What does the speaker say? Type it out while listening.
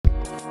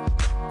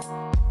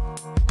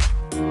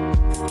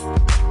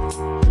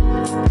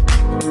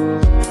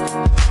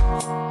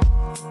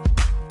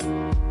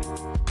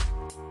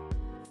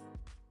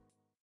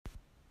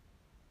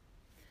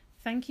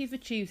Thank you for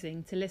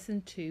choosing to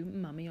listen to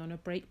Mummy on a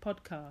Break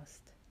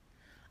podcast.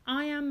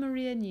 I am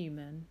Maria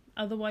Newman,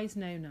 otherwise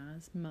known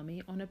as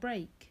Mummy on a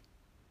Break.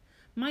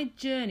 My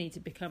journey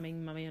to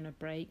becoming Mummy on a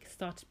Break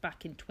started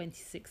back in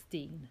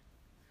 2016.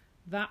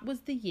 That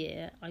was the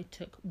year I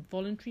took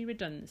voluntary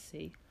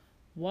redundancy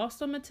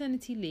whilst on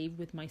maternity leave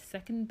with my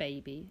second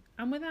baby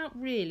and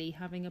without really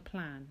having a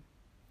plan.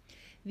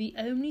 The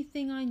only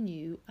thing I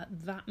knew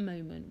at that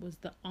moment was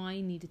that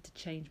I needed to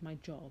change my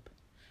job.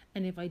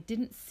 And if I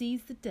didn't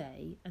seize the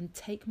day and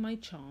take my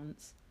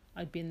chance,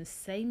 I'd be in the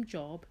same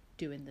job,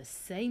 doing the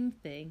same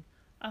thing,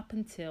 up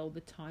until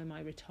the time I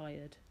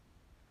retired.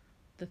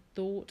 The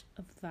thought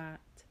of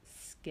that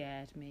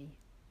scared me.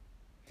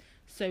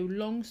 So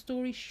long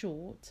story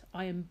short,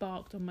 I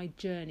embarked on my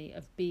journey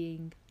of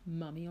being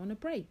Mummy on a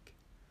Break,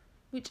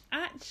 which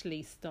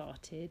actually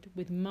started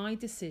with my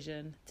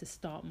decision to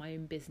start my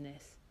own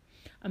business.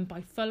 And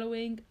by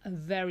following a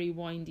very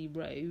windy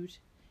road,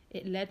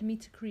 it led me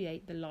to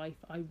create the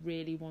life I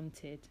really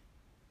wanted.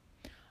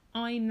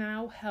 I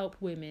now help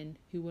women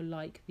who are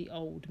like the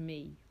old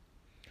me.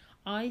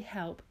 I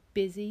help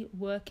busy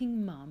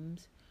working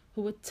mums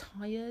who are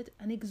tired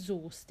and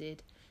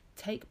exhausted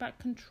take back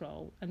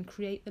control and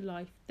create the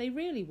life they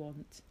really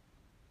want.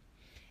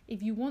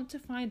 If you want to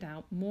find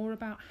out more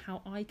about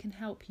how I can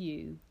help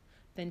you,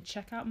 then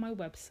check out my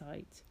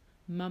website,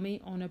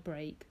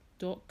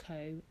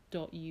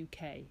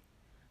 mummyonabreak.co.uk,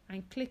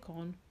 and click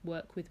on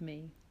Work With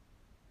Me.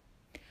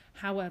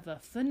 However,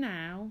 for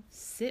now,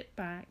 sit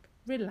back,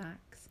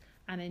 relax,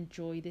 and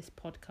enjoy this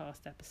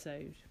podcast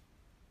episode.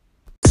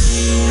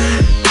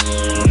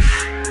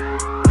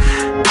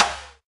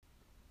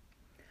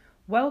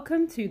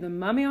 Welcome to the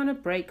Mummy on a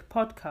Break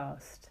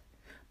podcast.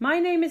 My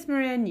name is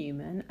Maria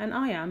Newman and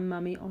I am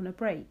Mummy on a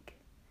Break.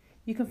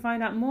 You can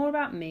find out more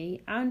about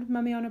me and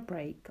Mummy on a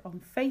Break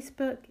on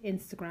Facebook,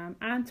 Instagram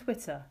and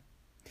Twitter.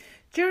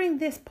 During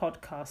this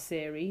podcast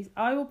series,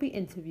 I will be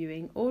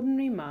interviewing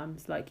ordinary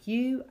mums like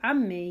you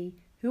and me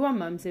who are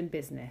mums in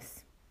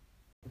business.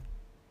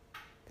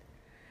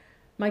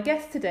 My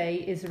guest today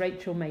is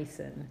Rachel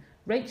Mason.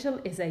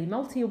 Rachel is a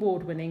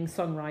multi-award-winning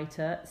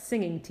songwriter,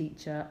 singing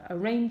teacher,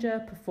 arranger,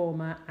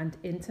 performer and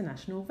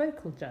international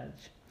vocal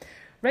judge.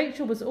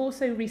 Rachel was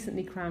also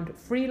recently crowned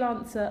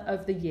Freelancer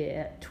of the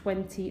Year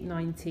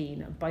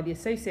 2019 by the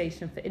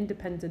Association for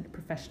Independent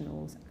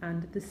Professionals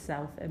and the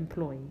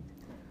Self-Employed.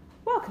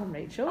 Welcome,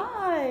 Rachel.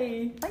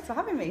 Hi, thanks for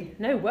having me.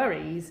 No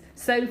worries.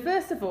 So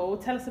first of all,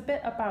 tell us a bit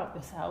about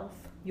yourself,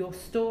 your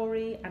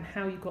story and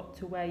how you got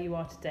to where you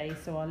are today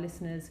so our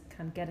listeners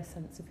can get a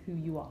sense of who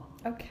you are.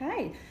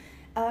 Okay,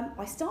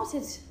 I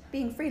started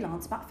being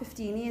freelance about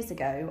 15 years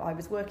ago. I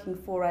was working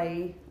for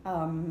a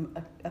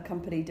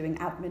company doing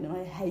admin and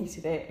I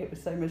hated it. It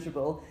was so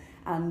miserable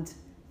and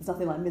there's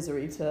nothing like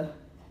misery to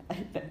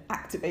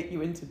activate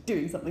you into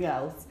doing something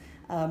else.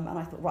 And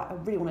I thought, right, I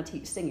really want to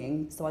teach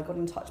singing. So I got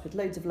in touch with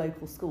loads of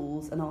local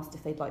schools and asked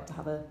if they'd like to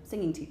have a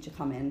singing teacher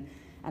come in.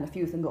 And a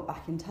few of them got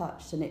back in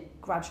touch and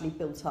it gradually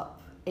built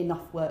up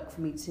enough work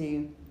for me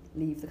to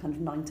leave the kind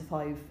of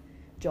 9-to-5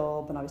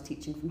 job. And I was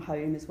teaching from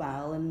home as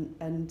well.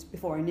 And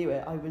before I knew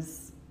it, I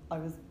was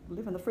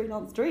living the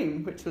freelance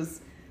dream, which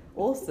was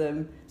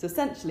awesome. So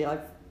essentially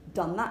I've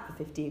done that for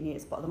 15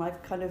 years, but then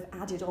I've kind of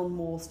added on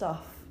more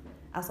stuff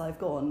as I've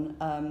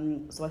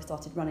gone. So I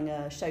started running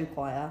a show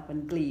choir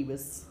when Glee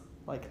was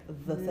like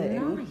the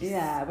thing. Nice.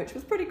 Yeah, which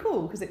was pretty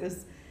cool because it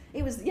was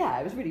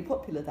really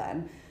popular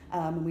then.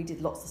 And we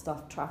did lots of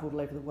stuff, travelled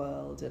all over the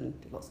world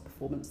and did lots of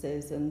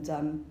performances. And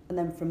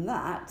then from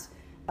that,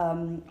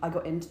 I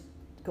got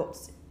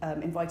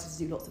invited to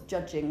do lots of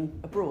judging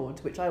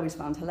abroad, which I always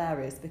found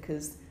hilarious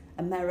because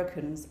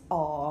Americans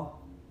are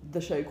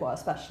the show choir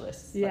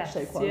specialists. Yes.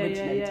 Like show choir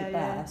originated there.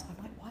 Yeah. So I'm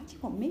like, why do you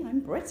want me?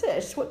 I'm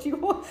British. What do you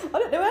want? I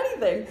don't know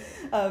anything.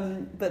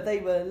 But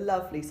they were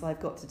lovely. So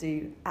I've got to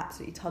do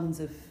absolutely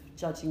tons of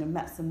judging and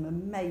met some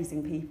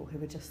amazing people who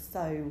were just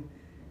so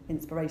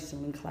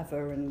inspirational and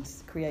clever and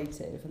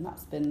creative, and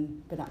that's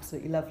been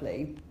absolutely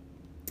lovely.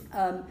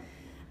 And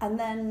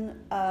then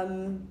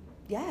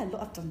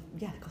I've done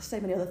got so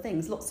many other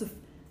things. Lots of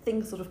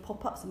things sort of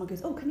pop up. Someone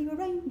goes, "Oh, can you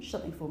arrange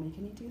something for me?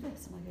 Can you do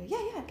this?" And I go,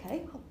 "Yeah,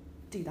 okay, I'll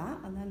do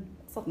that." And then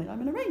suddenly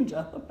I'm an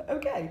arranger.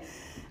 Okay,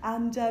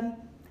 and then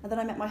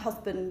I met my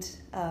husband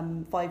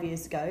 5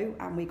 years ago,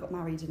 and we got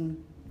married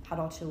and had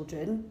our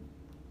children,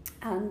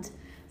 and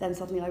then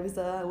suddenly I was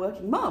a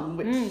working mum,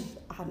 which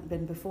I hadn't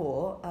been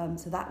before.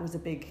 So that was a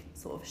big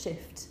sort of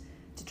shift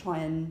to try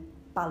and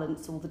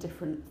balance all the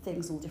different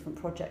things, all different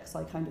projects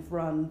I kind of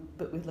run,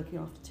 but with looking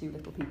after two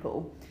little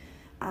people.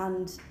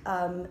 And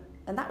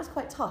that was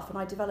quite tough. And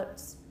I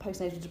developed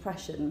postnatal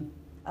depression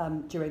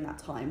during that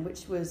time,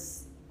 which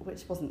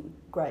wasn't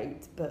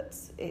great, but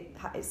it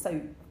happens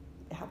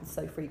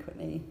so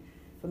frequently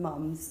for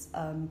mums.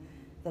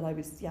 That I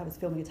was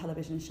filming a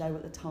television show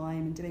at the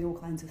time and doing all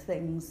kinds of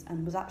things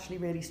and was actually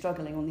really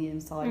struggling on the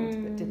inside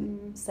but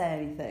didn't say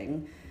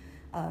anything.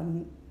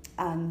 And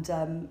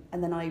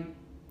then I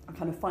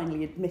kind of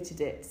finally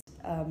admitted it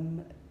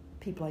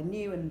people I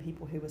knew and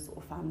people who were sort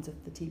of fans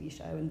of the TV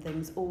show and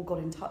things all got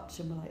in touch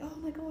and were like, oh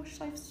my gosh,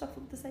 I've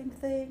suffered the same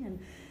thing.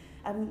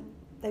 And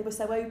they were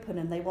so open,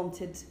 and they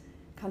wanted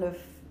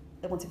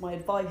my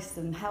advice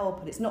and help.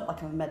 And it's not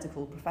like I'm a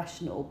medical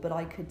professional, but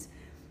I could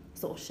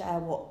sort of share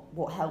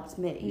what helped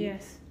me.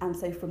 Yes. And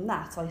so from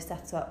that, I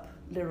set up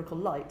Lyrical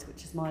Light,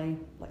 which is my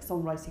like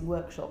songwriting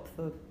workshop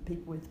for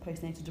people with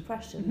postnatal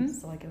depression. Mm-hmm.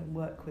 So I go and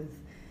work with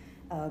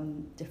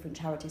different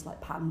charities like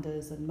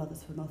Pandas and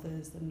Mothers for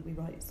Mothers, and we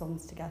write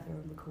songs together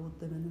and record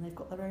them, and then they've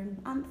got their own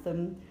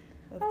anthem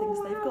of things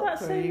they've got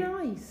that's through. so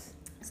nice.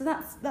 So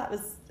that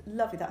was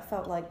lovely. That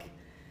felt like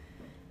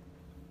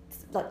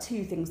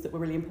two things that were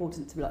really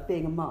important to me, like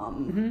being a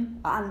mum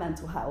and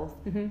mental health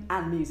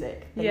and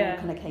music. They all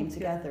kind of came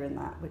together in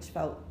that, which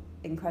felt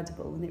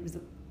incredible. And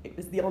it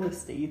was the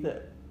honesty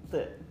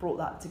that brought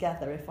that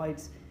together. If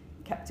I'd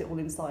kept it all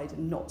inside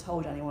and not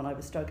told anyone I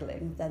was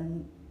struggling,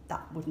 then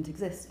that wouldn't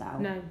exist now.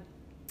 No.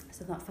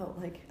 So that felt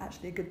like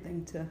actually a good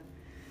thing to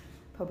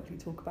publicly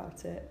talk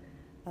about it.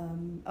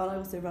 And I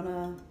also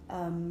run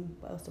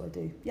what else do I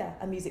do? Yeah,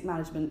 a music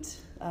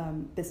management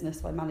business.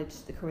 So I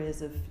manage the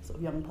careers of sort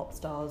of young pop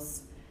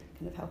stars,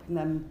 kind of helping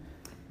them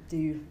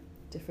do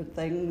different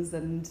things,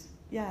 and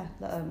yeah.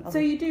 So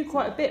you do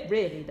quite a bit,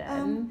 really,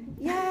 then.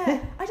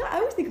 Yeah, I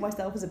always think of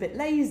myself as a bit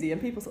lazy, and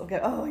people sort of go,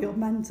 "Oh, you're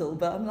mental,"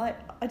 but I'm like,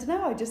 I don't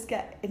know. I just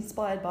get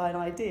inspired by an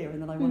idea, and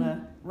then I want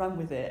to run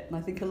with it. And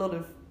I think a lot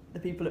of the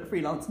people at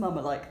Freelance Mum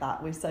are like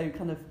that. We're so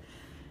kind of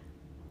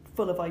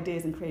full of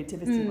ideas and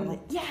creativity. We're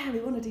like, yeah, we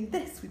want to do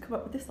this. We come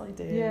up with this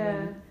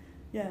idea.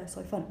 Yeah.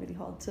 So I find it really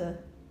hard to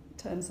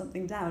turn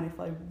something down if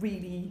I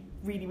really,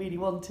 really, really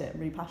want it. I'm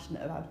really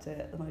passionate about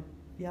it, and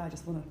I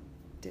just want to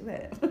do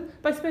it.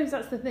 But I suppose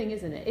that's the thing,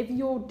 isn't it? If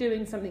you're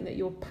doing something that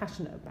you're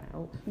passionate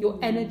about, you're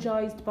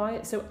energised by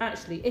it. So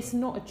actually, it's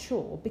not a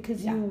chore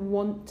because you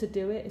want to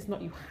do it. It's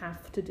not you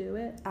have to do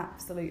it.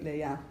 Absolutely,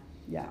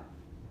 yeah.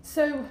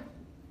 So,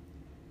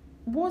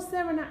 was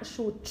there an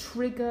actual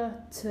trigger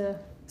to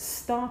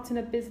starting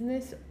a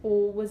business,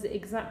 or was it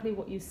exactly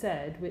what you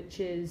said, which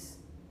is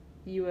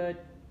you were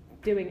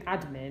doing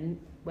admin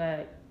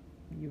where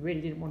you really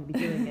didn't want to be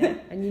doing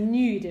it and you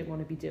knew you didn't want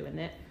to be doing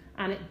it,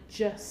 and it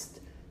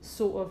just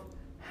sort of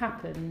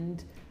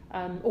happened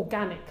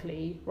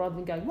organically rather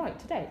than going, right,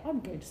 today I'm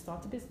going to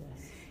start a business?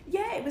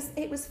 Yeah,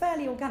 it was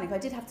fairly organic. I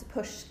did have to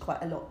push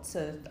quite a lot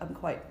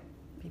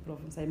people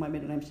often say my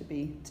middle name should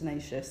be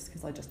Tenacious,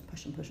 because I just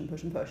push and push and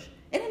push and push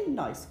in a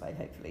nice way,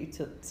 hopefully,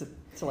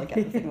 till I get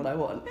the thing that I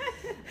want.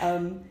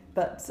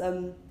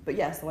 But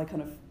yeah, so I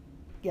kind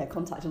of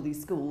contacted all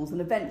these schools, and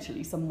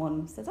eventually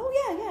someone says, oh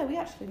yeah, we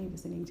actually need a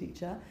singing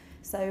teacher.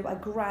 So I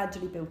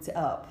gradually built it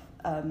up,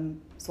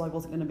 so I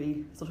wasn't going to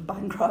be sort of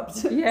bankrupt.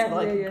 So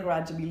I could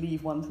gradually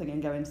leave one thing and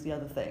go into the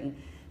other thing.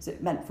 So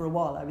it meant for a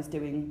while I was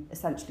doing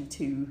essentially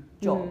 2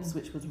 jobs,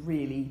 which was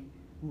really,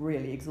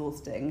 really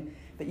exhausting.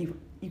 But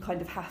you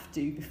kind of have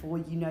to before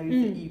you know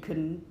that you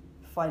can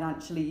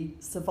financially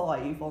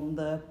survive on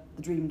the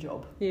dream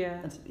job.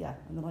 Yeah.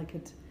 And then I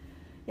could,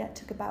 it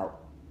took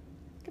about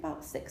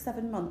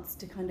 6-7 months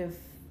to kind of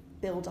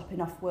build up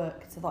enough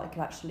work so that I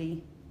could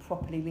actually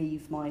properly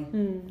leave my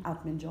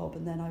admin job,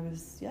 and then I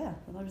was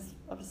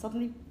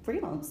suddenly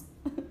freelance.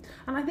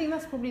 And I think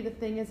that's probably the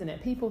thing, isn't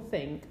it? People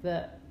think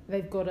that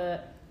they've got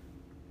to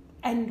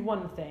end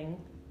one thing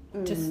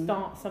to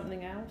start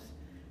something else.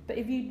 But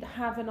if you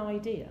have an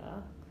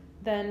idea,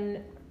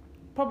 then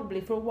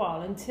probably for a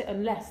while,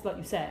 unless, like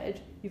you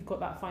said, you've got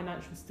that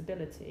financial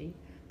stability,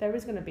 there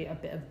is going to be a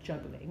bit of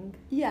juggling.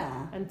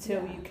 Yeah.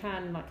 Until you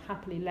can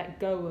happily let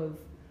go of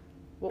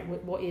what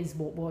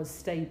was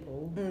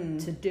stable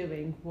to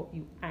doing what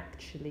you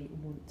actually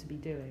want to be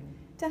doing.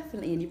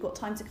 Definitely, and you've got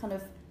time to kind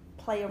of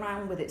play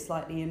around with it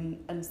slightly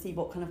and see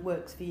what kind of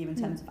works for you in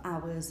terms of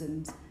hours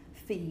and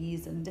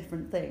fees and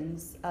different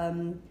things.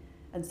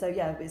 And so,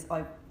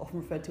 I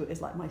often referred to it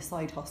as like my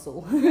side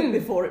hustle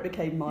before it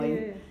became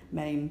my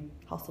main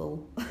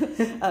hustle.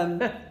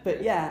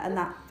 But yeah, and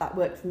that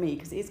worked for me,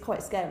 because it is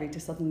quite scary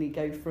to suddenly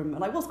go from,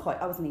 and I was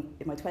only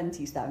in my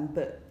 20s then,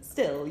 but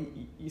still,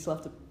 you still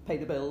have to pay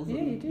the bills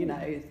and, you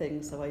know,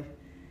 things. So I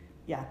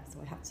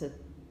had to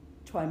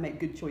try and make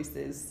good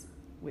choices,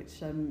 which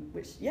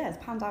has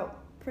panned out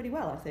pretty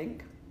well, I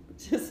think.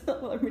 Which is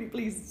what I'm really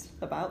pleased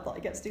about, that I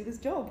get to do this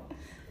job.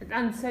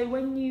 And so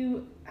when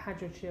you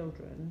had your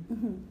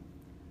children,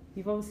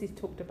 you've obviously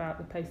talked about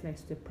the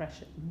postnatal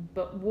depression,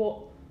 but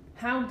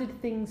how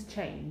did things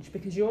change?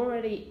 Because you're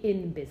already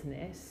in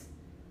business,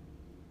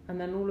 and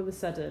then all of a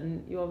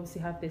sudden you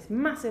obviously have this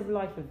massive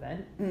life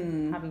event,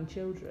 having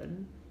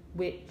children,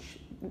 which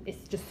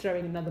is just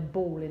throwing another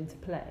ball into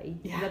play,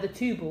 another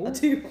 2 balls,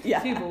 2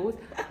 balls.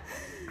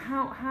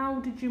 How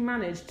did you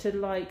manage to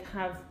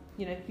have,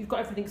 you've got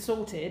everything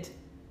sorted,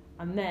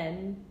 and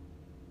then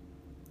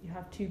you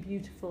have 2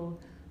 beautiful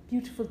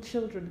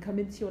children come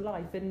into your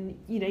life, and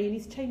you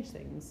need to change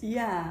things.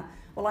 Yeah.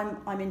 Well,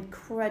 I'm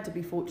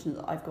incredibly fortunate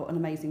that I've got an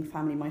amazing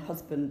family. My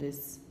husband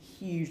is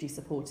hugely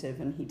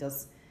supportive, and he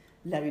does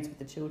loads with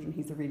the children.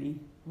 He's a really,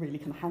 really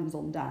kind of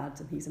hands-on dad,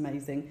 and he's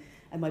amazing.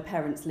 And my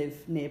parents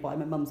live nearby.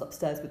 My mum's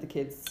upstairs with the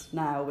kids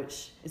now,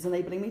 which is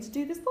enabling me to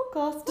do this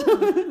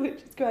podcast,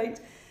 which is great.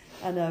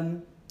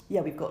 And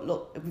we've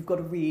got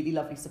a really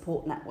lovely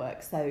support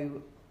network.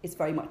 So it's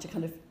very much a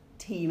kind of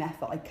team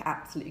effort. I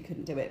absolutely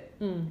couldn't do it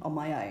on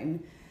my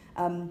own.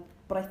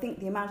 But I think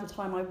the amount of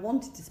time I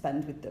wanted to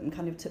spend with them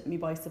kind of took me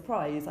by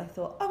surprise. I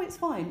thought, oh, it's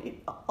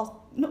fine.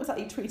 I'll not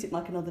exactly treat it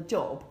like another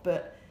job,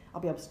 but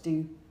I'll be able to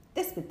do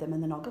this with them,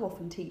 and then I'll go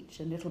off and teach,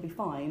 and it'll be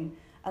fine.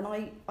 And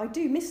I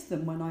do miss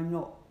them when I'm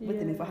not with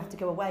them. If I have to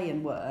go away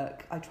and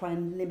work, I try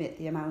and limit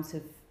the amount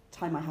of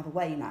time I have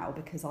away now,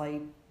 because I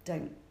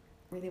don't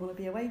really want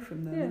to be away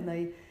from them.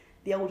 And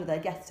the older they're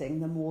getting,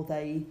 the more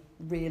they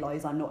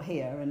realise I'm not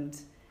here and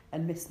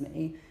miss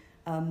me.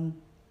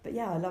 But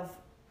yeah,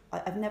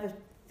 I've never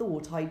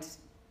thought I'd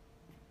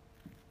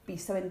be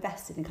so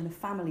invested in kind of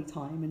family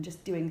time and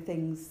just doing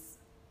things,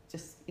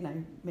 just, me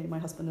and my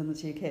husband and the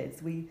 2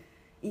 kids.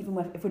 Even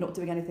if we're not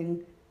doing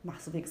anything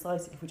massively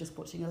exciting, if we're just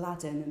watching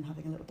Aladdin and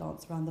having a little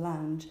dance around the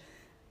lounge,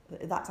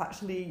 that's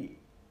actually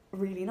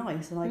really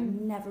nice. And I've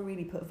never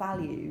really put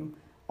value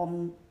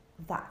on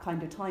that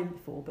kind of time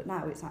before, but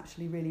now it's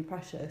actually really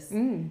precious.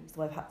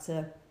 So I've had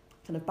to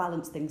kind of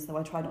balance things, so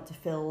I try not to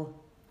fill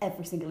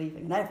every single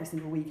evening and every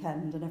single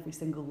weekend and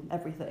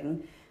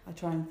everything. I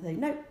try and think,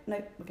 no,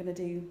 we're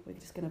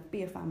just going to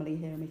be a family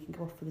here, and we can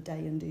go off for the day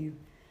and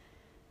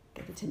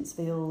go to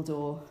Tintsfield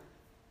or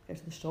go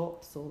to the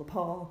shops or the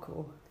park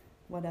or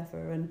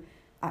whatever, and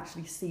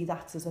actually see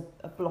that as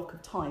a block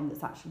of time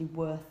that's actually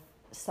worth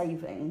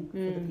saving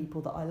for the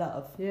people that I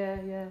love.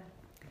 Yeah.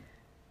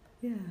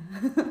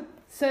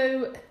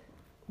 So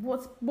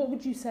what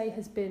would you say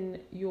has been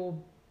your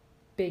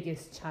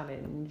biggest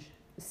challenge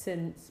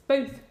since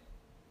both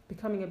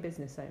becoming a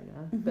business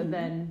owner, but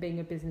then being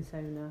a business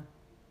owner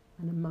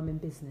and a mum in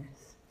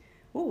business?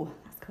 Oh,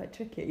 that's quite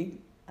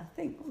tricky. I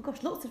think,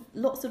 lots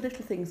of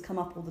little things come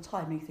up all the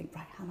time, and you think,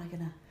 right, how am I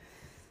gonna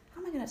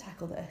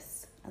tackle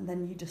this? And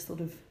then you just sort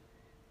of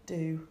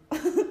do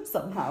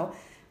somehow.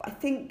 But I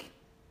think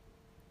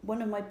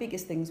one of my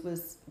biggest things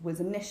was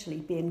initially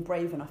being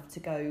brave enough to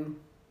go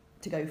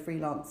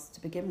freelance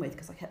to begin with,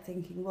 because I kept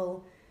thinking,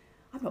 well,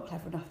 I'm not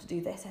clever enough to do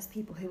this. There's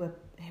people who are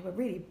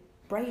really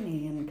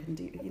brainy and can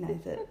do,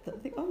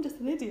 that think, oh, I'm just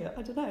an idiot.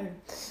 I don't know.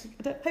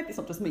 I hope it's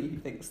not just me who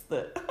thinks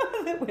that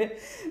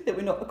that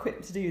we're not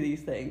equipped to do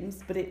these things.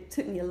 But it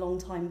took me a long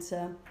time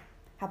to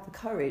have the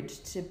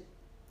courage to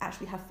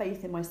actually have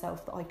faith in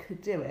myself that I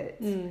could do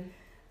it.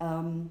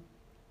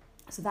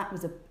 So that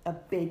was a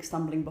big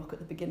stumbling block at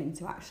the beginning,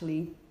 to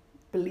actually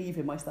believe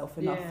in myself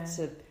enough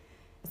to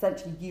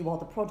essentially, you are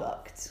the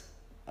product,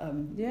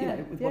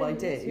 with what I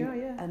do.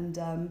 And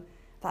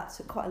that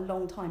took quite a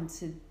long time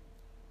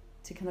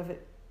to kind of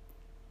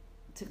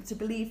to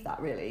believe that,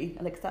 really,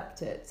 and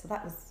accept it. So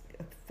that was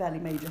a fairly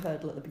major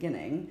hurdle at the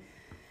beginning.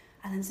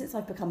 And then since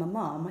I've become a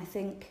mum, I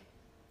think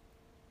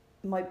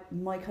my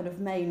kind of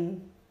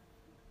main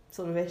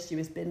sort of issue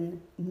has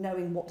been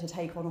knowing what to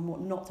take on and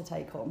what not to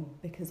take on,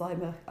 because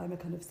I'm a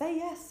kind of say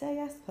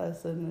yes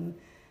person,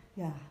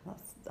 and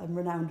I'm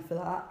renowned for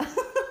that,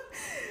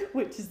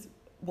 which is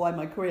why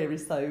my career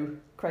is so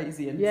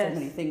crazy and so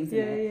many things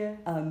in it.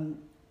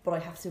 But I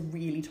have to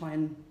really try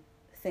and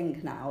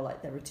think now,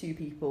 like, there are 2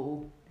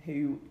 people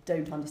who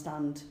don't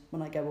understand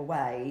when I go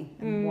away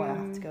and why I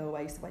have to go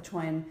away, so I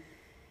try and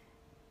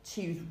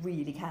choose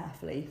really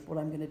carefully what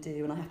I'm going to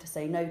do, and I have to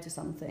say no to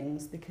some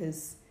things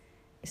because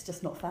it's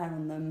just not fair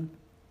on them.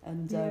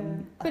 And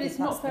but it's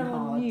not fair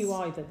on you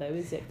either, though,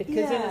 is it?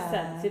 Because in a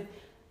sense,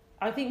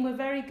 I think we're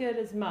very good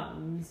as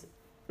mums,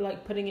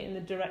 like, putting it in the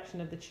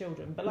direction of the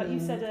children, but like you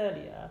said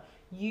earlier,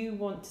 you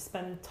want to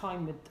spend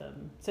time with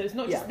them. So it's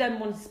not just them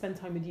wanting to spend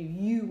time with you,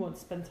 you want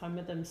to spend time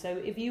with them. So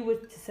if you were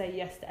to say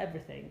yes to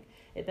everything,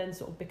 it then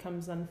sort of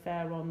becomes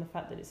unfair on the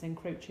fact that it's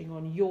encroaching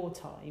on your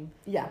time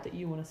that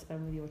you want to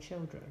spend with your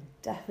children.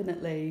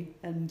 Definitely.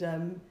 And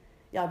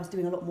I was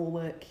doing a lot more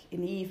work in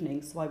the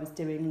evenings. So I was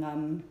doing,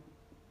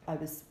 I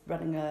was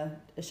running a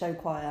show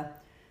choir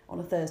on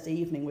a Thursday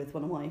evening with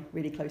one of my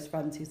really close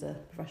friends who's a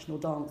professional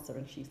dancer,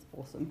 and she's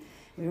awesome.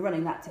 We were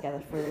running that together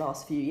for the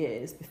last few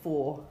years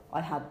before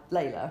I had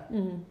Layla.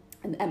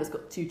 And Emma's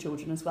got 2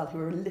 children as well who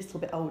are a little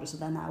bit older, so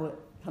they're now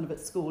at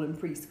school and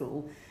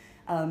preschool.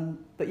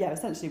 But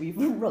essentially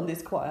we've run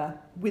this choir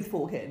with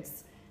 4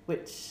 kids,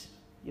 which,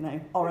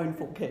 our own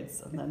 4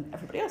 kids, and then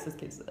everybody else's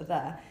kids that are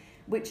there,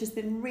 which has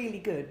been really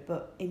good,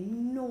 but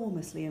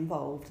enormously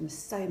involved, and there's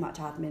so much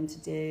admin to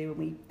do. And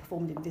we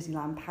performed in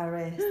Disneyland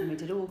Paris, and we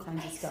did all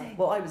kinds of stuff.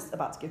 Well, I was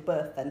about to give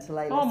birth then to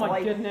Layla, so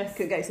I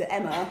couldn't go. So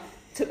Emma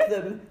took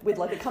them with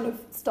like a kind of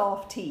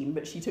staff team,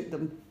 but she took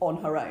them on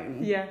her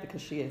own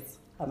because she is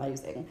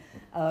amazing.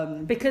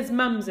 Because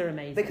mums are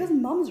amazing. Because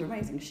mums are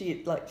amazing. She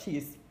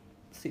is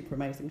super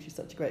amazing. She's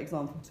such a great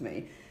example to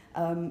me.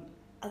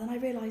 And then I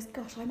realised,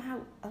 gosh, I'm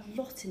out a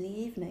lot in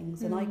the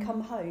evenings, and I come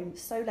home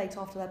so late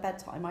after their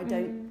bedtime. I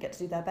don't get to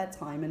do their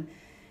bedtime,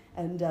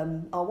 and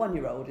our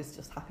 1-year-old is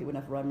just happy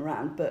whenever I'm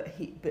around. But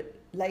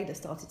Layla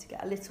started to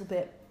get a little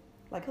bit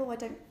like, oh, I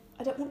don't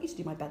I don't want you to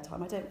do my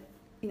bedtime. I don't,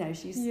 you know,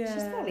 she's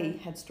fairly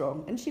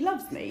headstrong and she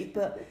loves me,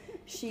 but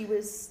she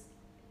was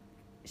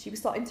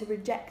starting to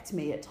reject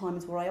me at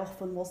times where I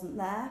often wasn't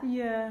there.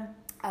 Yeah.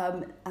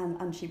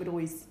 And she would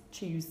always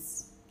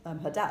choose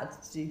her dad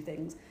to do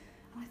things.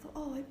 And I thought,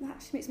 oh, it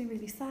actually makes me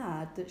really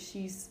sad that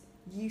she's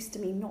used to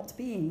me not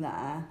being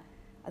there,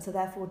 and so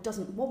therefore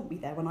doesn't want me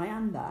there when I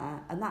am there.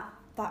 And that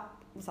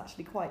was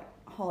actually quite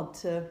hard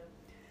to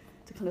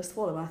kind of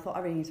swallow. And I thought I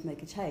really need to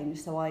make a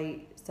change. So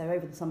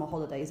over the summer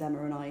holidays,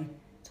 Emma and I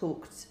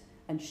talked,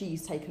 and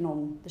she's taken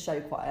on the show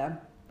choir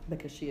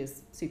because she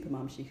is super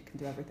mum, she can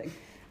do everything.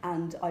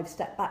 And I've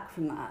stepped back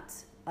from that.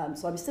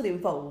 So I'm still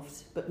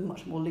involved, but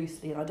much more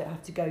loosely, and I don't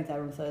have to go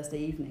there on Thursday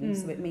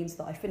evenings. So it means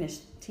that I finish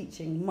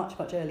teaching much,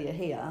 much earlier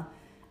here,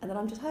 and then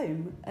I'm just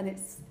home. And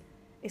it's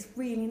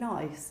really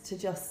nice to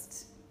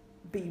just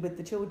be with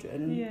the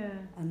children. Yeah.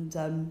 And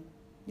and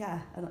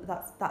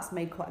that's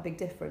made quite a big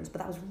difference. But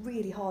that was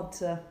really hard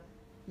to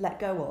let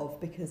go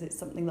of, because it's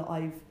something that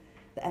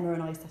Emma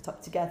and I set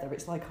up together.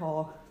 It's like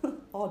our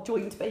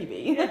joint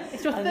baby. Yeah,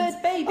 it's your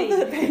third baby. Our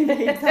third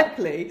baby,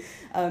 exactly.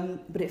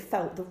 But it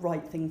felt the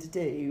right thing to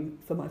do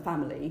for my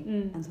family.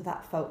 And so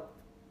that felt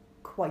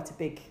quite a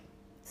big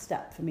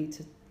step for me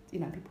to, you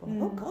know, people were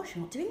like, oh gosh,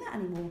 you're not doing that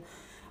anymore.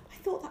 I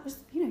thought that was,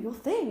 you know, your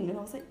thing. And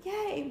I was like,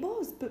 yeah, it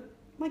was, but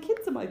my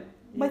kids are my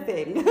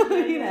thing.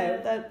 You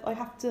know, I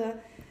have to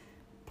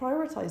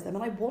prioritise them,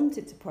 and I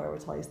wanted to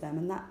prioritise them,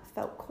 and that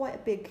felt quite a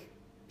big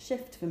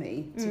shift for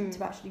me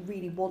to actually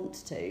really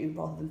want to,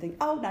 rather than think,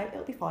 oh no,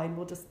 it'll be fine,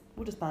 we'll just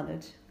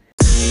manage.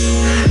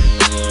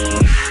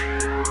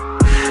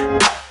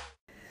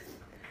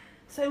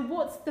 So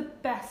what's the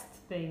best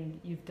thing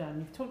you've done?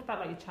 You've talked about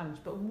like your challenge,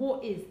 but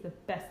what is the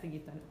best thing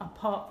you've done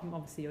apart from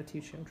obviously your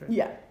 2 children?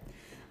 Yeah,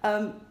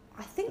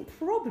 I think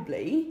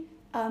probably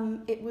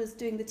it was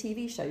doing the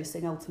TV show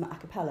Sing Ultimate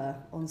Acapella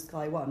on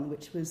Sky One,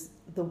 which was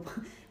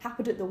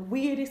happened at the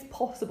weirdest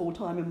possible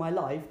time in my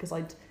life, because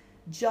I'd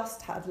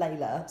just had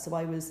Layla, so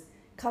I was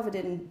covered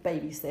in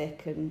baby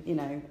sick, and you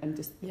know, and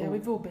just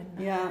we've all been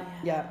there.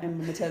 Yeah,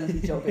 in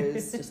maternity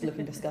joggers, just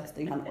looking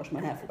disgusting. Hadn't washed my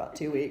hair for about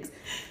 2 weeks,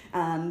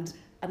 and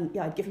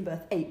yeah, I'd given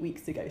birth 8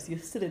 weeks ago, so you're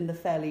still in the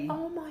fairly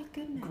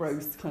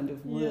gross kind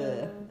of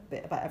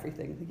bit about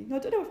everything, thinking, I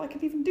don't know if I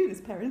can even do this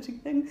parenting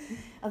thing.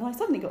 And I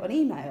suddenly got an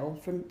email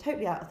from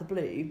totally out of the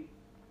blue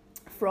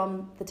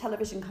from the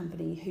television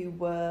company who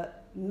were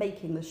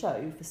making the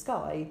show for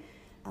Sky.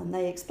 And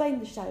they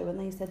explained the show, and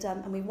they said,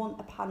 and we want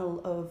a panel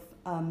of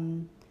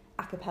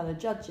a cappella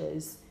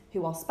judges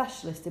who are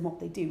specialists in what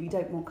they do. We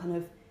don't want kind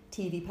of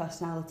TV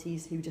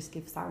personalities who just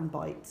give sound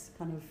bites,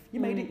 kind of, you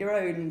made it your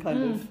own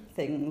kind of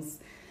things,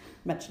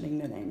 mentioning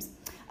no names.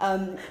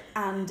 And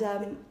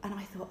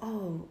I thought,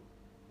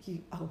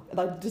 and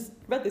I just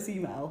read this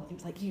email. It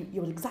was like,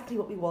 you're exactly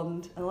what we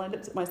want. And I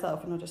looked at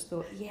myself and I just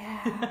thought,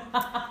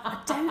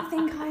 I don't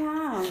think I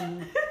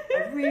am.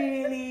 I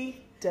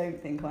really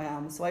don't think I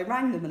am. So I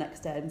rang them the next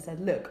day and said,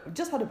 look, I've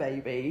just had a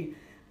baby.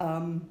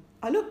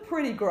 I look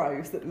pretty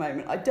gross at the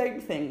moment. I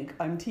don't think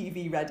I'm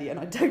TV ready, and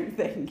I don't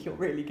think you're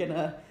really going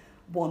to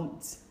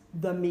want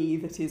the me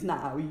that is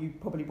now. You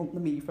probably want the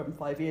me from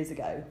 5 years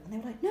ago. And they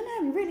were like, no,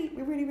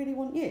 we really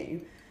want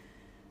you.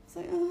 I was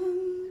like,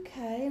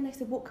 okay. And they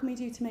said, what can we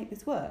do to make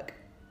this work?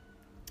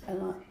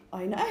 And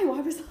I know,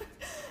 I was like,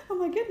 oh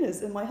my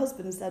goodness. And my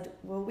husband said,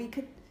 well, we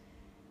could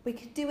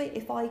do it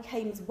if I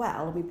came as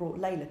well, and we brought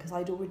Layla, because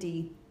I'd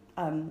already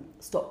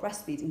stopped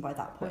breastfeeding by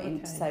that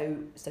point.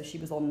 Okay. So she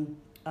was on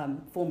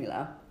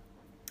formula,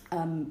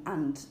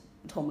 and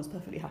Tom was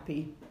perfectly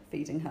happy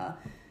feeding her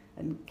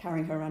and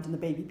carrying her around in the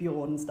baby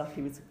Bjorn and stuff.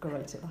 He was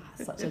great at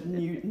that. Such a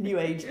new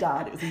age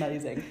dad. It was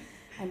amazing.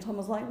 And Tom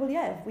was like, well,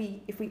 yeah,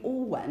 if we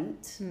all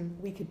went,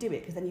 we could do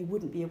it, because then you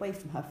wouldn't be away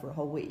from her for a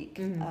whole week,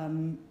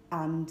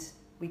 and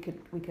we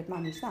could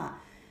manage that.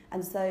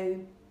 And so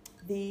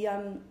they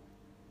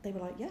were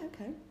like, yeah,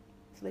 okay.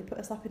 So they put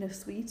us up in a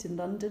suite in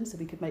London so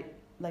we could make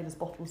Layla's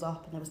bottles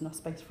up, and there was enough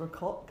space for a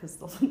cot, because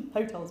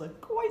hotels are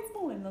quite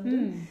small in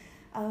London.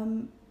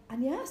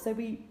 And yeah, so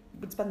we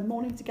would spend the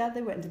morning together.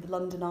 We went into the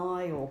London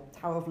Eye or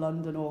Tower of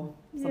London or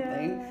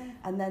something,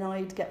 and then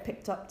I'd get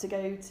picked up to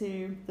go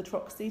to the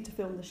Troxy to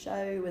film the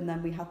show, and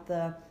then we had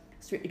the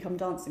Strictly Come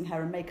Dancing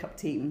hair and makeup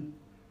team,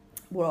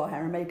 our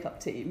hair and makeup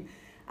team,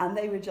 and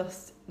they were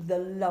just the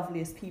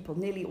loveliest people.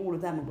 Nearly all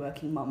of them were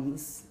working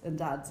mums and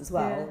dads as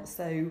well,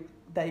 so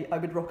I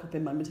would rock up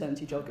in my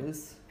maternity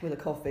joggers with a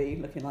coffee,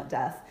 looking like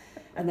death,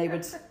 and they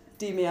would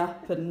do me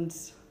up and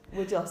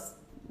were just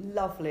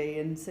lovely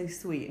and so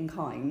sweet and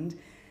kind.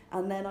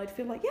 And then I'd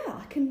feel like,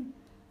 I can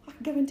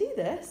go and do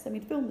this. And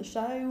we'd film the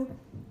show,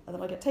 and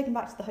then I'd get taken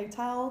back to the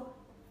hotel,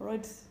 or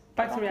I'd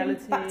back to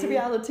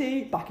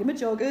reality, back in my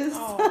joggers.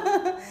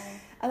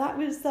 And that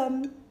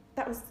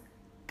was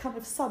kind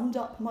of summed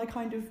up my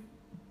kind of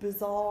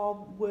bizarre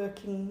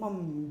working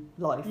mum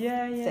life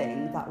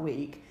thing that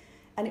week.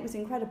 And it was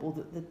incredible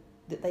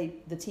that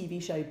the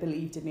TV show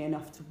believed in me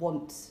enough to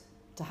want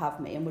to have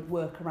me, and would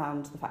work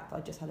around the fact that I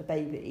just had a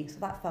baby. So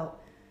that felt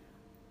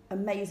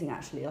amazing,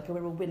 actually, like a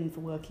real win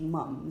for working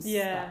mums.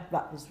 Yeah.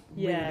 That was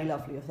really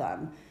lovely of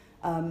them.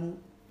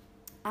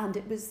 And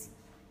it was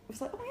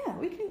like, oh yeah,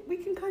 we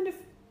can kind of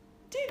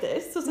do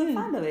this as a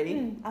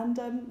family. And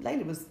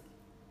Layla was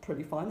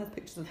pretty fine. There's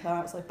pictures of her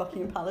outside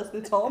Buckingham Palace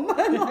with Tom,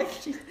 and like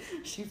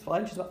she's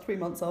fine. She's about 3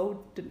 months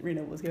old. Didn't really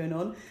know what was going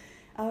on.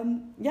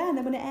 And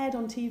then when it aired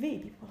on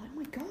TV, people were like, oh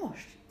my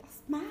gosh,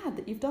 that's mad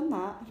that you've done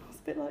that. And I was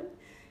a bit like,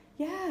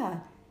 yeah,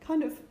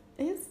 kind of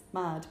is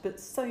mad, but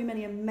so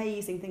many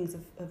amazing things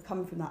have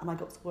come from that. And I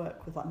got to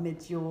work with like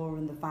Midge-Ure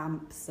and the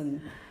Vamps,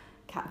 and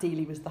Kat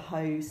Deely was the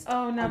host.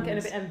 Oh, now I'm getting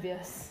a bit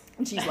envious.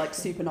 And she's like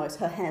super nice.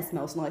 Her hair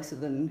smells nicer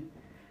than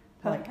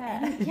her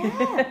hair.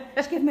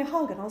 Yeah, she gave me a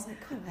hug, and I was like,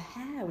 God, her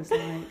hair was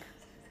like.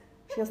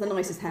 She has the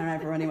nicest hair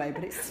ever, anyway,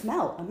 but it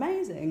smelled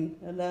amazing.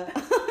 And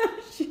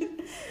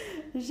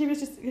she was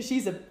just, because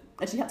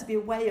she had to be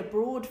away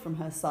abroad from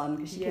her son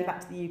because she came back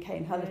to the UK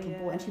and her little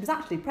boy, and she was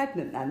actually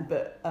pregnant then,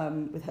 but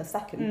with her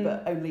second,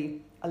 but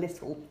only a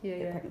little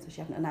bit pregnant, so she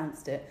hadn't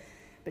announced it.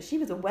 But she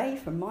was away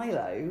from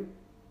Milo.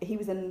 He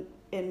was in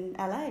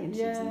LA, and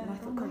she was in, and I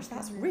thought, gosh,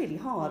 that's really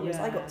hard. Whereas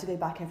I got to go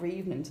back every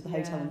evening to the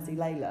hotel and see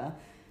Layla,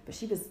 but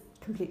she was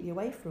completely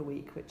away for a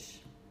week, which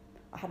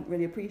I hadn't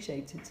really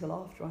appreciated till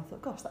after. I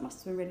thought, gosh, that must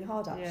have been really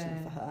hard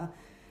actually for her.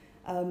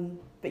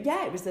 But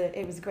yeah, it was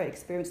a great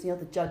experience. The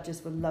other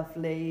judges were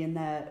lovely, and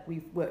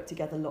we've worked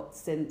together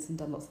lots since and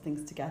done lots of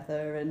things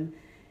together. And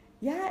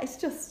yeah,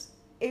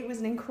 it was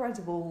an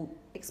incredible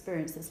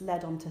experience that's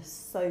led on to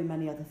so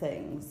many other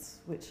things,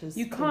 which has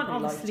you can't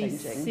been obviously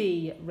life-changing.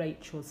 see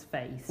Rachel's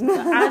face, but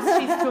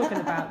as she's talking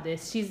about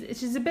this,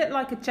 she's a bit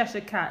like a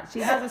Cheshire cat. She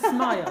has a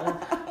smile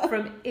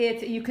from ear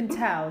to. You can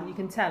tell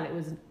it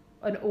was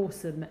an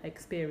awesome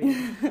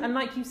experience. And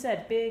like you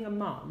said, being a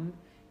mum,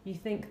 you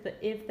think that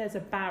if there's a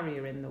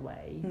barrier in the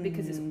way,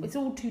 because it's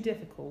all too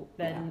difficult,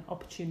 then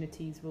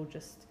opportunities will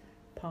just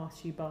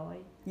pass you by.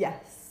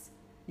 Yes,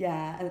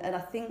 yeah, and I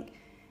think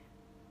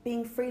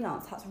being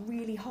freelance, that's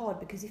really hard,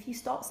 because if you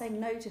start saying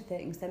no to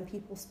things, then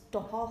people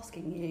stop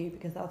asking you,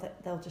 because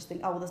they'll just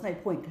think, oh, well, there's no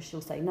point because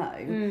she'll say no.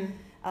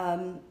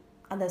 And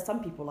there's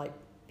some people like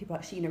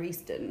Sheena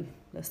Easton,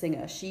 the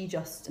singer,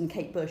 and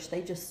Kate Bush,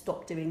 they just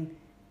stopped doing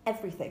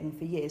everything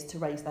for years to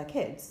raise their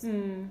kids.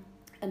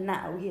 And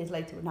now, years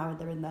later, now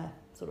they're in their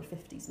sort of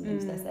 50s and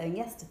things, they're saying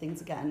yes to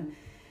things again.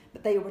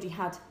 But they already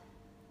had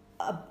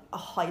a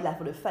high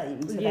level of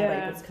fame, so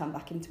they're able to come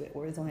back into it,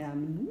 whereas I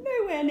am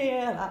nowhere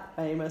near that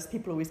famous.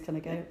 People always kind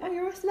of go, oh,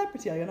 you're a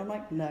celebrity, are you? And I'm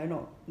like,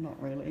 no,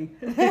 not really.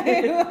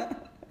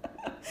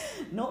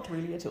 Not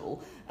really at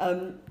all.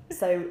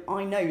 So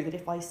I know that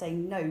if I say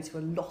no to a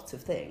lot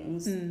of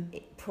things,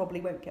 it probably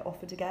won't get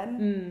offered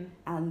again.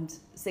 And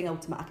Sing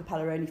Ultimate A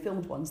Cappella only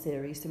filmed one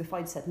series, so if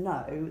I'd said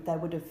no, there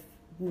would have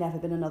never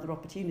been another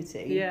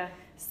opportunity. Yeah.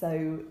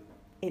 So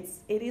it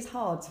is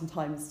hard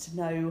sometimes to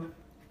know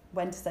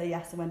when to say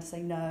yes and when to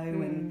say no,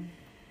 and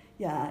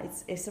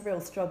it's a real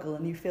struggle.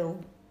 And you feel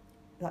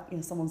that,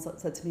 someone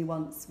said to me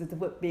once,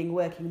 with being a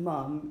working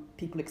mum,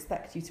 people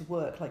expect you to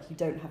work like you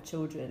don't have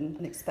children,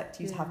 and expect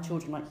you to have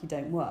children like you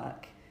don't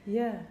work.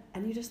 Yeah.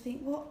 And you just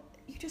think, what?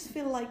 You just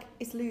feel like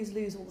it's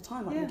lose-lose all the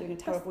time, like you're doing a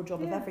terrible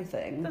job of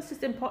everything. That's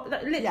just impossible.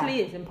 That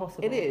literally is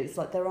impossible. It is.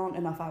 Like, there aren't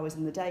enough hours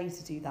in the day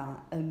to do that,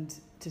 and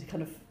to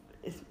kind of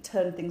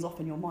turn things off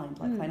in your mind.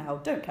 Like, I now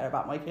don't care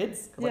about my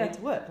kids because I need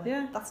to work.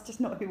 Like, that's just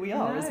not who we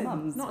are as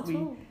mums. Not at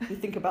all. We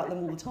think about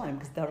them all the time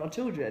because they're our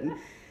children.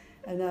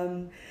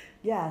 And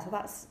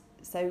it's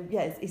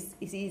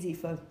easy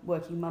for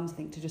working mums, I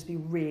think, to just be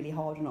really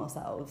hard on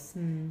ourselves.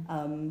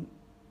 And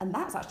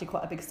that's actually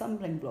quite a big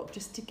stumbling block,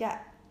 just to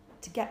get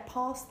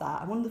past that.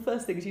 And one of the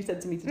first things you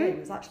said to me today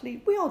was,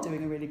 actually, we are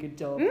doing a really good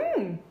job.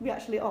 We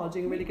actually are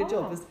doing a really good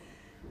job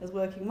as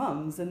working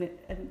mums, and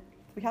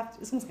we have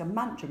to, it's almost like a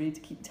mantra. We need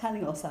to keep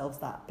telling ourselves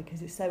that,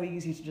 because it's so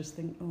easy to just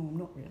think, oh, I'm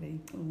not really.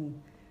 Oh,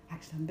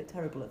 actually, I'm a bit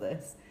terrible at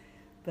this.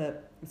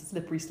 But it's a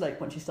slippery slope.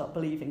 Once you start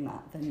believing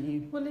that, then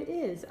you. Well, it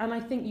is, and I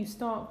think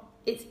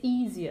it's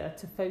easier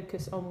to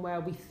focus on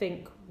where we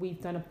think we've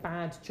done a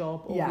bad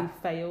job or we've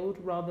failed,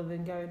 rather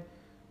than going,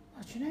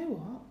 oh, do you know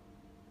what?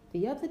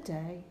 The other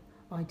day,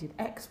 I did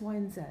X, Y,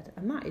 and Z,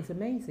 and that is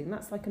amazing.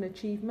 That's like an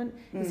achievement.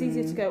 It's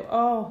easier to go,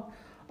 oh,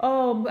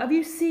 have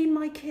you seen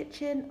my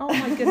kitchen? Oh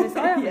my goodness,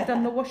 I haven't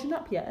done the washing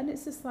up yet. And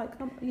it's just like,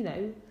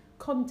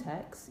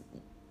 context.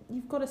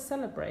 You've got to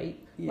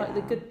celebrate like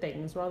the good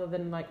things, rather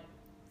than like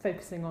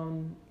focusing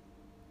on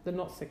the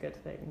not so good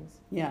things.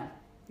 Yeah,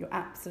 you're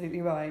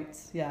absolutely right.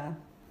 Yeah.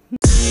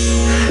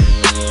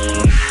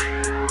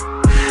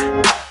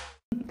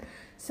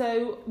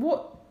 So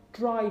what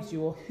drives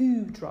you, or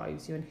who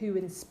drives you, and who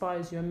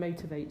inspires you and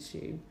motivates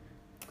you?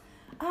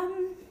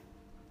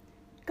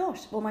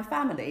 Gosh, well, my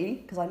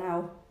family, because I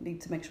now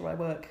need to make sure I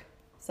work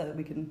so that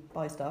we can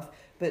buy stuff.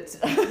 But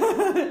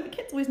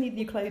kids always need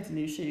new clothes and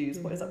new shoes.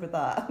 What is up with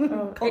that?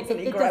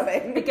 Constantly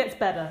growing. It gets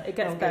better. It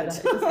gets better.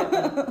 It does get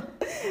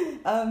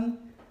better.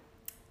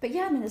 But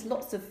yeah, I mean, there's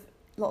lots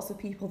of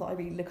people that I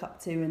really look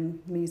up to in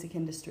the music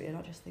industry, and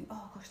I just think,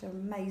 oh gosh, they're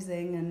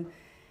amazing, and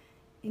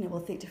we'll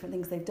think different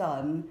things they've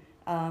done.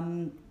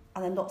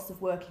 and then lots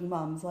of working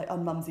mums, like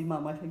Unmumsy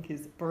Mum, I think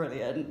is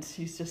brilliant.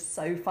 She's just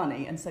so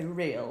funny and so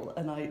real,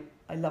 and I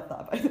love that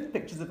about the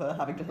pictures of her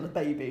having just had a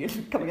baby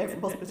and coming out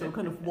from hospital,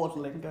 kind of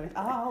waddling, going,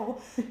 ow.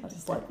 I was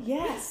just like,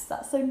 yes,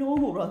 that's so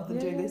normal, rather than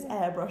doing this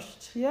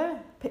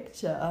airbrushed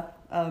picture.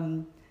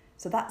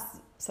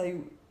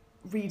 So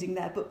reading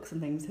their books and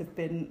things have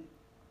been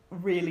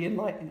really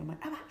enlightening. I'm like,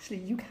 oh, actually,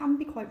 you can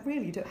be quite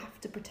real. You don't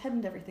have to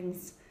pretend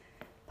everything's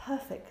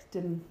perfect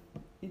and,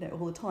 you know,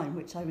 all the time,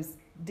 which I was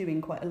doing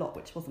quite a lot,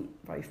 which wasn't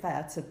very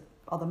fair to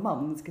other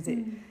mums, because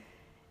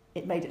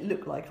it made it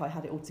look like I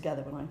had it all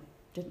together when I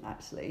didn't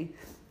actually.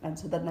 And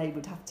so then they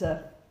would have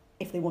to,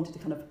 if they wanted to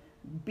kind of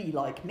be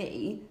like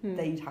me,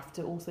 they'd have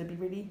to also be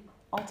really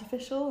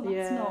artificial.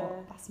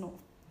 That's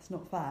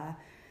not fair.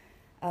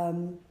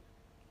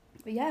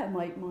 But yeah,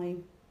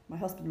 my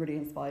husband really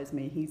inspires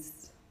me.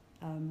 He's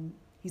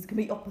the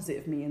complete opposite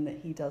of me in that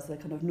he does a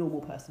kind of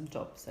normal person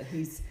job. So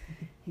he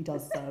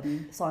does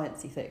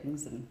sciencey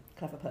things and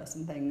clever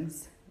person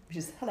things, which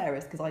is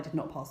hilarious because I did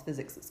not pass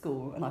physics at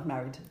school, and I've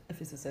married a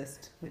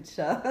physicist, which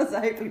so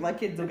hopefully my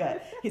kids will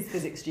get his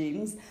physics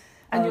genes.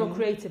 And your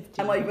creative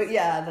genes.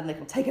 And then they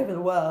can take over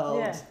the world.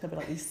 Yeah. They'll be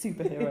like these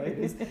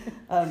superheroes.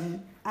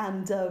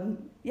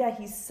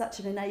 He's such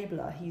an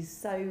enabler. He's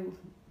so,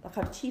 like,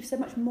 I've achieved so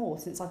much more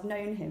since I've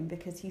known him,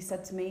 because he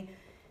said to me,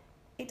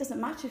 it doesn't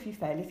matter if you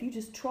fail, if you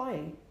just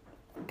try,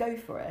 go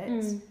for it,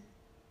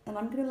 and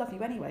I'm going to love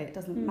you anyway. It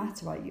doesn't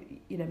matter,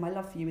 right? You know, my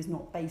love for you is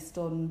not based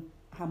on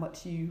how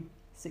much you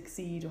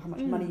succeed or how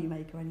much money you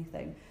make or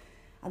anything.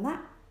 And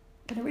that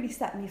kind of really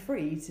set me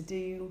free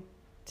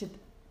to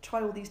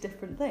try all these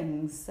different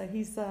things. So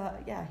he's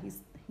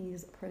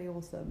pretty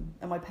awesome.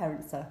 And my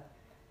parents are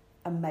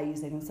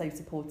amazing and so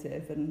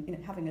supportive. And, you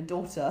know, having a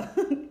daughter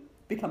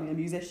becoming a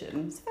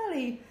musician is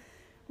fairly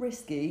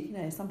risky. You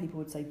know, some people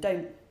would say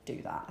don't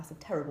do that. That's a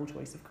terrible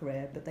choice of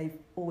career. But they've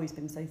always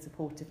been so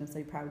supportive and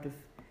so proud of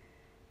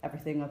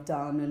everything I've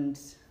done. And,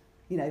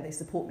 you know, they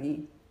support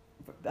me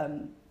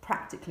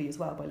practically as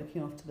well by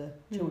looking after the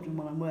children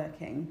while I'm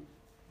working,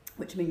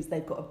 which means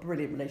they've got a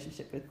brilliant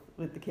relationship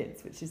with the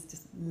kids, which is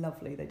just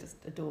lovely. They just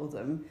adore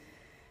them.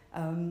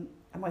 And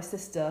my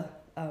sister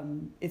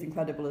is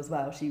incredible as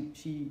well.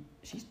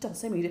 She's done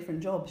so many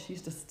different jobs.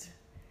 She's just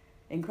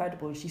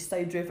incredible. She's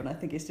so driven. I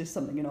think it's just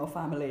something in our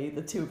family.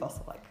 The two of us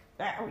are like,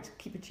 we just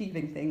keep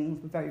achieving things.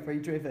 We're very, very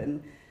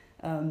driven.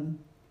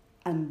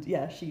 And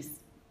yeah,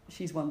 she's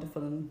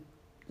wonderful and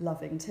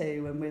loving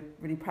too. And we're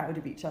really proud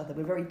of each other.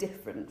 We're very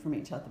different from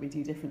each other. We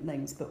do different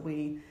things, but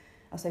we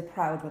are so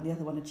proud when the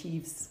other one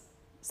achieves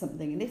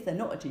something. And if they're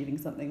not achieving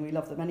something, we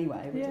love them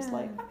anyway. We're just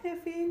like, I'm here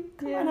for you.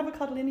 Come on, have a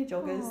cuddle in your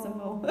joggers. And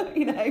we'll,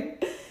 you know,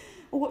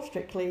 we'll watch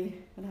Strictly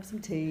and have some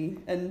tea.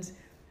 And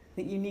I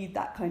think you need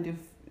that kind of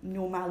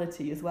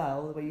normality as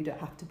well, where you don't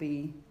have to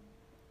be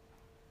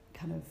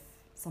kind of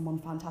someone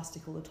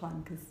fantastic all the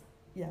time, because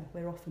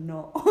we're often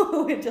not.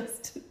 We're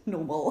just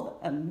normal,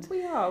 and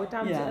we're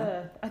down to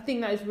earth. I think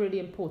that is really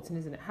important,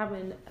 isn't it?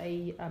 Having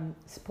a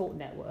support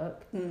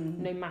network,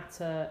 no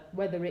matter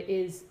whether it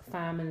is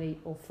family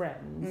or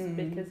friends,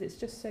 because it's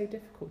just so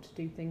difficult to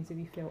do things if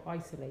you feel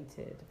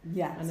isolated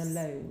and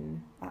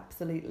alone.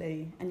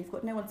 Absolutely. And you've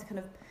got no one to kind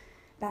of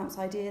bounce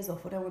ideas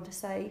off, or no one to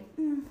say,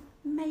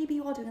 maybe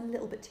you are doing a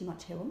little bit too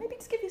much here, or maybe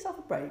just give yourself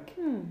a break,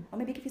 or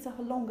maybe give yourself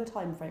a longer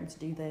time frame to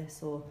do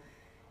this, or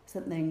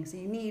something. So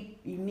you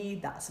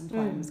need that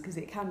sometimes, because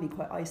it can be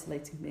quite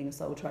isolating being a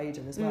sole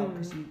trader as well,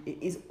 because it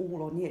is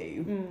all on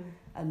you.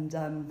 And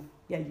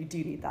you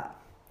do need that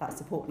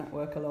support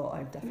network a lot.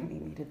 I've definitely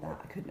needed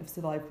that. I couldn't have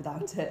survived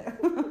without it.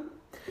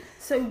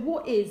 So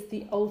what is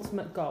the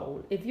ultimate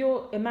goal? If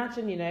you're,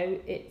 imagine, you know,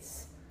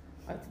 it's,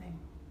 I don't know,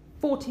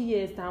 40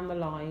 years down the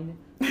line,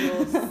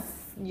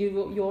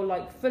 you're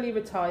like fully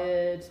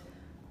retired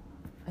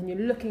and you're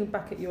looking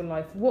back at your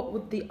life, what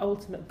would the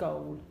ultimate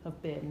goal have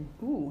been?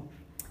 Ooh,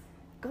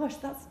 gosh,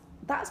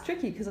 that's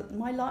tricky, because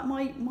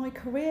my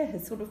career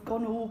has sort of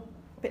gone all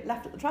a bit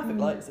left at the traffic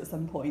lights at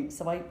some point.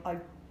 So I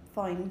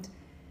find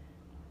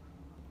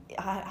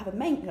I have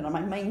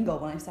my main goal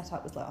when I set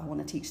out was like, I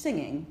want to teach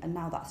singing, and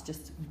now that's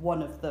just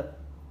one of the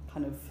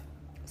kind of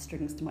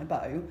strings to my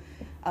bow.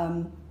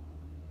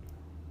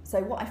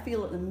 So what I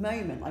feel at the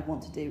moment I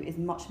want to do is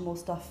much more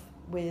stuff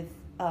with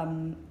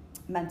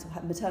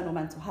maternal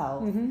mental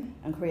health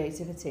and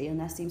creativity, and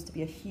there seems to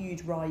be a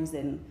huge rise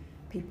in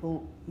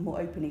people more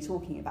openly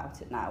talking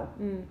about it now,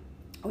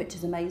 which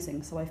is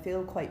amazing. So I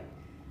feel quite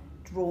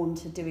drawn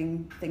to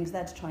doing things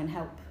there to try and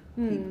help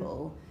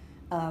people.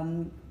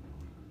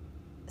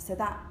 So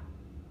that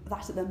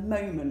at the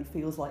moment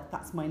feels like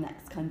that's my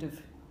next kind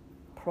of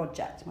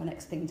project, my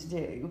next thing to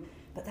do.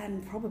 But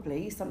then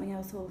probably something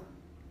else will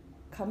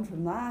come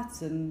from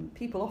that, and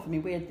people offer me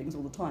weird things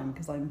all the time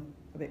because I'm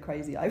a bit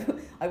crazy. I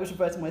always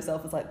refer to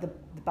myself as like the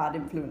bad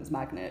influence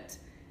magnet,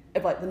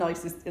 of like the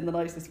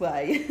nicest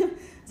way.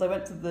 So I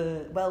went to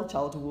the Well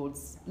Child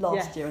Awards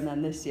last year and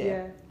then this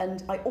year,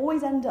 and I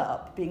always end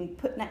up being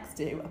put next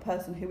to a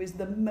person who is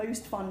the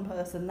most fun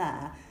person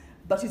there,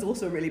 but she's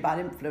also a really bad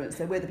influence.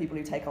 So we're the people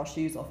who take our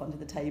shoes off under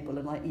the table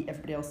and like eat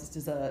everybody else's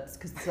desserts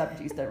because the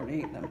celebrities don't really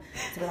eat them.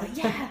 So we're like,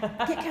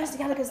 yeah, get Kirsty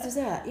Gallagher's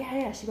dessert.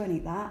 Yeah, she won't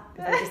eat that,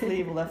 because they just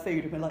leave all their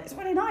food, and we're like, it's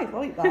really nice,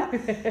 I'll eat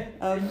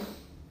that.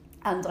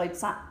 And I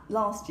sat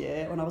last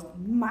year when I was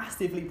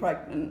massively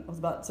pregnant. I was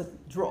about to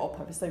drop.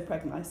 I was so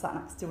pregnant. I sat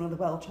next to one of the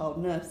well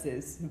child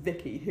nurses,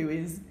 Vicky, who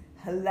is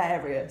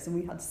hilarious, and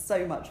we had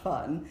so much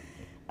fun.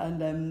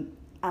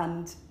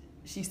 And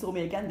she saw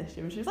me again this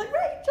year, and she was like,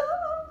 Rachel!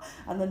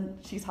 And then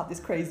she's had this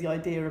crazy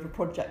idea of a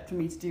project for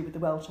me to do with the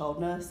well child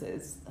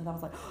nurses, and I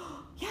was like,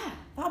 oh, yeah,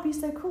 that would be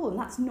so cool. And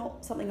that's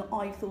not something that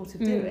I thought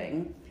of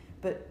doing,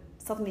 but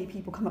suddenly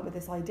people come up with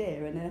this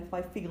idea, and if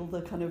I feel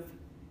the kind of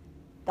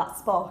that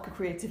spark of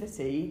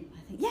creativity,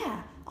 I think,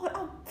 yeah,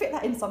 I'll fit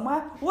that in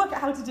somewhere, work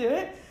out how to do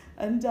it.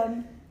 And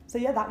so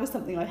yeah, that was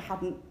something I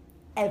hadn't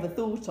ever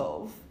thought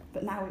of,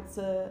 but now it's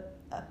a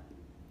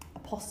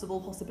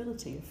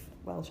possibility. If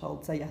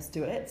Wellchild say yes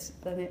to it,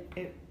 then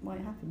it might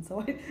happen.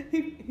 So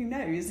who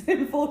knows,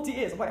 in 40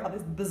 years I might have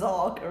this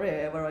bizarre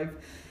career where I've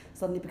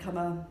suddenly become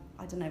a,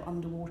 I don't know,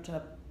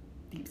 underwater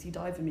deep sea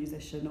diver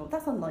musician, or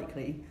that's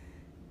unlikely.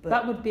 But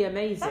that would be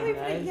amazing, that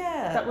would be,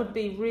 yeah. That would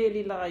be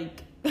really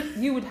like,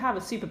 you would have a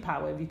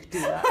superpower if you could do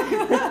that.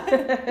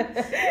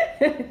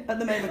 At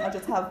the moment I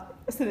just have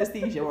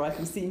synesthesia where I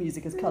can see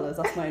music as colours.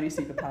 That's my only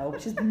superpower,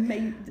 which is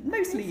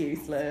mostly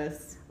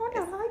useless. Oh, I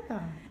don't like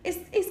that.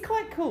 It's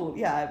quite cool,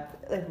 yeah.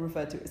 They've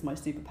referred to it as my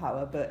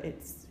superpower, but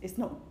it's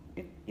not,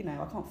 you know,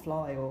 I can't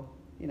fly or,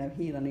 you know,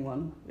 heal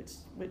anyone, which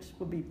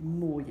would be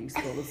more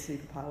useful as a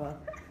superpower.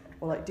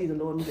 Or like do the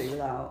laundry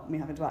without me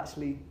having to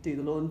actually do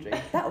the laundry.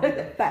 That would be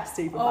the best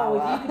superpower.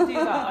 Oh, if you could do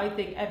that, I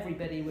think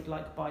everybody would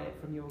like buy it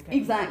from your game.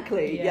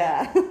 Exactly,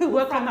 yeah.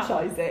 Work on that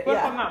one. It,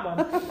 Work on that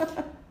one.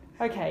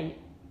 Okay,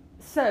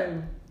 so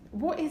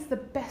what is the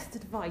best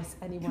advice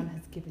anyone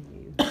has given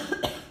you?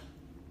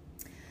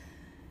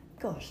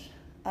 Gosh,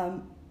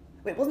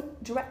 it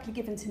wasn't directly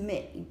given to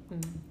me,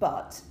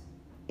 but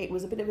it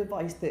was a bit of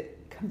advice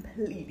that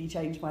completely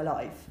changed my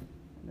life.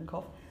 I'm gonna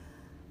cough.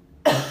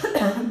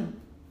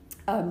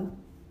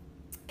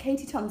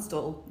 Katie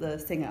Tunstall, the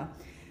singer,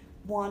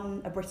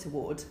 won a Brit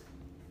Award.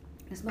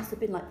 This must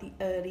have been like the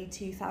early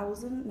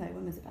 2000s. No,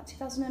 when was it? About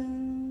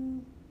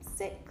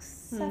 2006,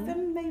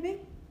 7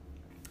 maybe.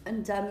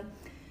 And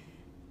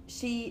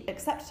she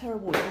accepted her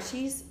award. And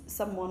she's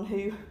someone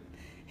who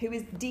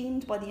is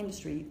deemed by the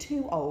industry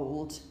too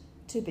old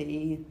to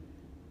be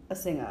a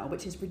singer,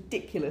 which is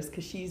ridiculous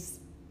because she's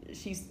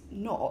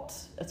not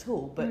at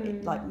all.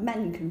 But like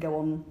men can go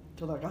on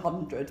to like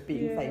 100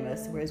 being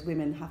famous, whereas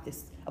women have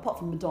this, apart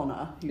from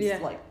Madonna, who's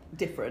like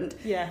different.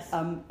 Yes.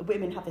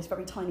 Women have this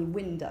very tiny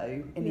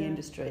window in the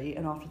industry,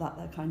 and after that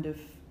they're kind of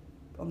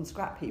on the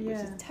scrap heap, which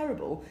is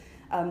terrible.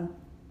 And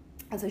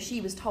so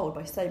she was told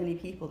by so many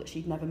people that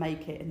she'd never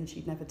make it and that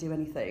she'd never do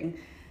anything.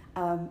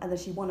 And then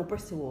she won a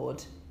Brit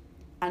Award,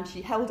 and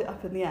she held it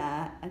up in the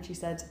air and she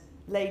said,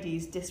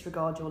 "Ladies,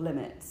 disregard your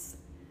limits."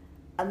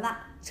 And that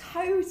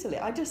totally,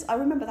 I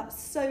remember that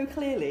so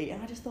clearly,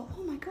 and I just thought,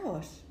 oh my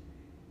gosh.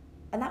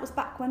 And that was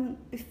back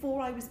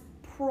before I was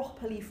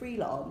properly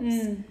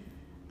freelance. And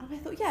I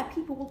thought, yeah,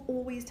 people will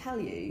always tell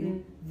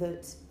you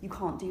that you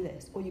can't do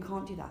this or you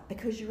can't do that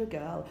because you're a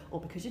girl,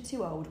 or because you're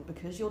too old, or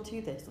because you're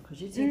too this, or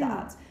because you do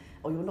that,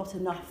 or you're not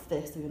enough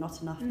this, or you're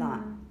not enough that.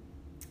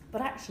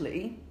 But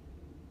actually,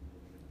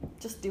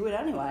 just do it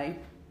anyway.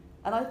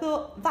 And I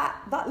thought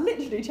that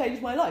literally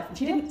changed my life. And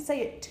she didn't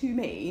say it to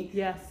me,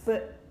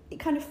 but it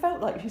kind of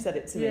felt like she said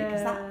it to me,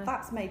 because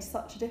that's made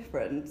such a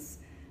difference.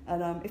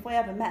 And if I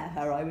ever met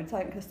her, I would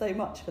thank her so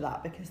much for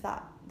that, because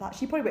that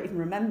she probably won't even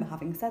remember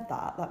having said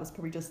that. That was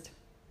probably just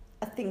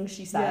a thing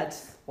she said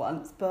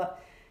once.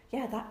 But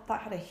yeah,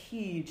 that had a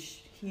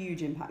huge,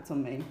 huge impact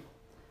on me.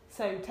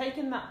 So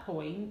taking that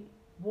point,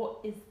 what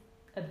is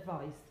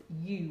advice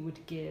you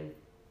would give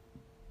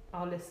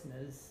our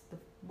listeners?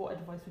 What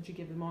advice would you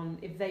give them on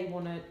if they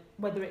want to,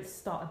 whether it's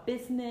start a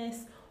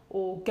business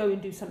or go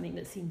and do something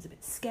that seems a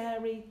bit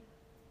scary?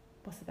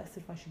 What's the best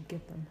advice you'd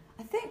give them?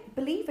 I think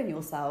believe in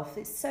yourself.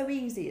 It's so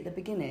easy at the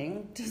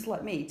beginning, just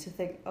like me, to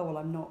think, oh well,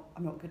 I'm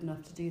not good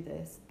enough to do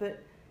this,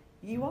 but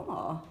you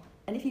are.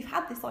 And if you've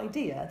had this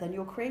idea, then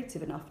you're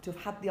creative enough to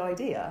have had the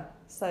idea.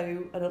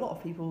 So, and a lot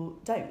of people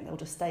don't. They'll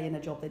just stay in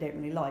a job they don't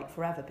really like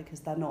forever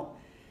because they're not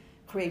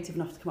creative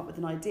enough to come up with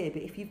an idea.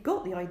 But if you've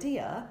got the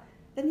idea,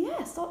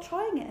 then start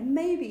trying it, and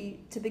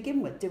maybe to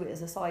begin with, do it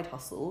as a side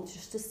hustle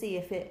just to see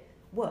if it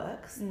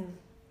works, and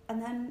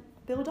then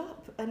build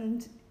up,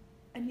 and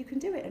you can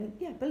do it.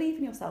 And believe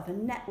in yourself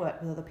and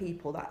network with other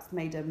people. That's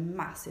made a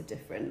massive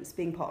difference.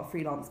 Being part of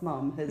Freelance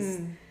Mum has,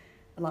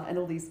 and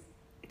all these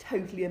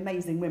totally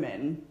amazing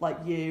women like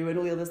you and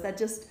all the others.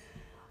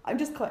 I'm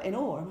just quite in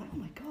awe. I'm like, oh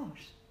my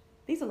gosh,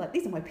 these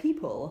are my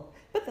people,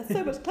 but they're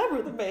so much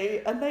cleverer than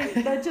me, and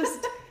they're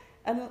just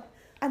and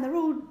they're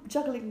all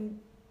juggling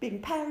being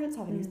parents,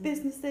 having these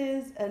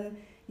businesses, and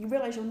you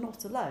realise you're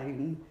not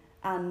alone,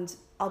 and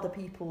other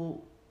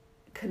people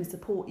can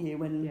support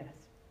you and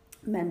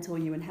mentor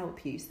you and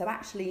help you. So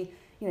actually,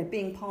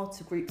 being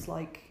part of groups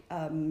like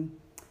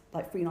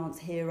like Freelance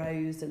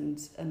Heroes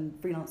and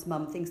Freelance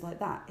Mum, things like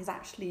that, is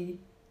actually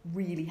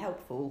really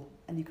helpful.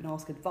 And you can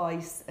ask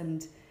advice,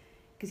 and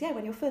because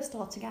when you're first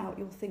starting out,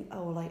 you'll think,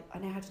 oh, like, I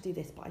know how to do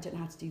this, but I don't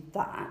know how to do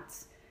that.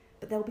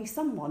 But there'll be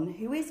someone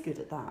who is good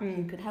at that,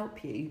 who can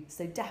help you.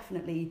 So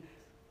definitely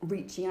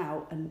reaching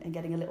out and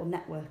getting a little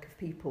network of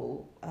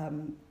people,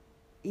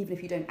 even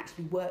if you don't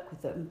actually work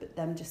with them, but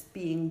them just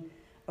being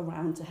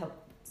around to help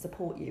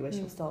support you as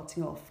you're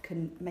starting off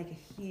can make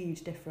a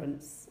huge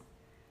difference.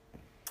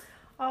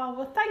 Oh,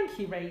 well, thank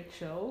you,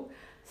 Rachel.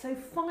 So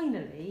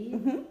finally,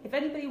 if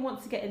anybody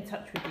wants to get in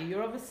touch with you,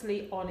 you're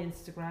obviously on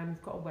Instagram,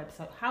 you've got a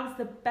website. How's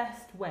the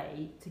best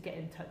way to get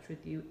in touch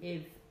with you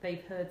if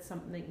they've heard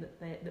something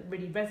that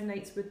really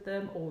resonates with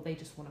them, or they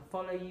just want to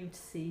follow you to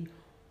see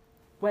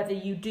whether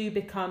you do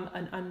become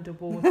an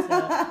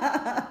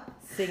underwater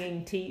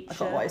singing teacher? I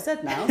got what I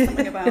said now,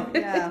 something about,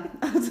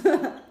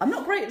 I'm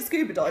not great at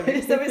scuba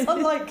diving, so it's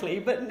unlikely,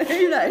 but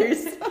who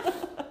knows?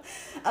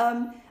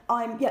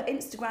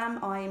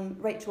 Instagram, I'm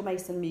Rachel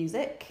Mason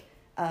Music.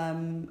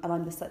 And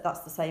that's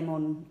the same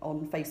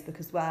on Facebook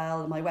as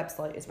well. And my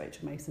website is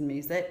Rachel Mason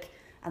Music.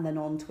 And then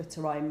on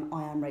Twitter, I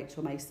am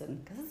Rachel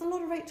Mason. Because there's a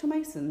lot of Rachel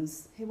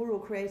Masons who are all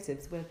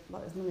creatives.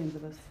 There's millions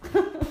of us.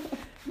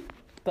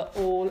 But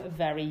all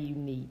very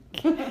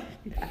unique.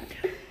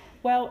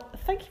 Well,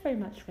 thank you very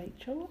much,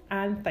 Rachel.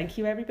 And thank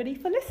you, everybody,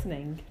 for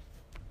listening.